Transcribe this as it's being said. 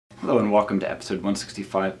Hello and welcome to episode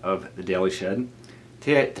 165 of the Daily Shed.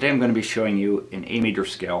 Today I'm going to be showing you an A major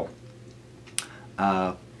scale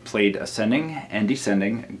played ascending and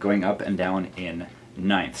descending, going up and down in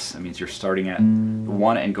ninths. That means you're starting at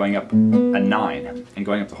 1 and going up a 9 and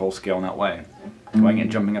going up the whole scale in that way. Going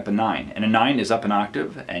and jumping up a 9. And a 9 is up an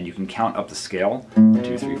octave, and you can count up the scale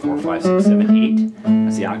 2, 3, 4, 5, 6, 7, 8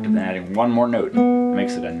 as the octave, and adding one more note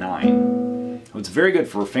makes it a 9. So it's very good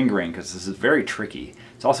for fingering because this is very tricky.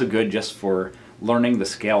 It's also good just for learning the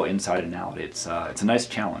scale inside and out. It's a nice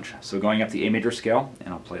challenge. So going up the A major scale,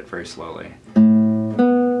 and I'll play it very slowly.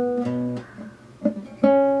 And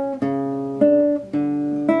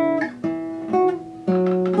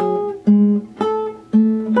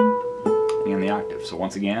the octave. So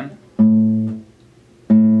once again.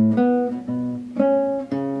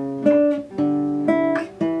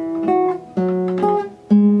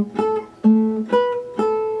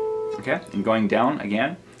 Okay, and going down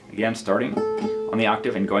again starting on the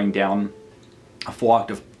octave and going down a full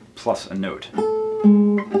octave plus a note.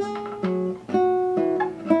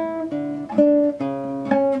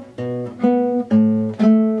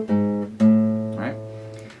 Alright,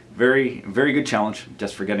 very good challenge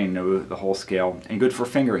just for getting to know the whole scale, and good for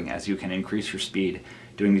fingering as you can increase your speed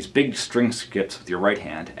doing these big string skips with your right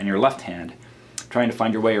hand and your left hand, trying to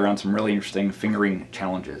find your way around some really interesting fingering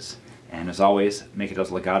challenges. And as always, make it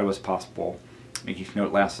as legato as possible. Make each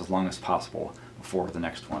note last as long as possible before the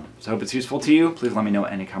next one. So I hope it's useful to you. Please let me know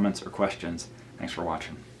any comments or questions. Thanks for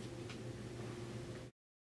watching.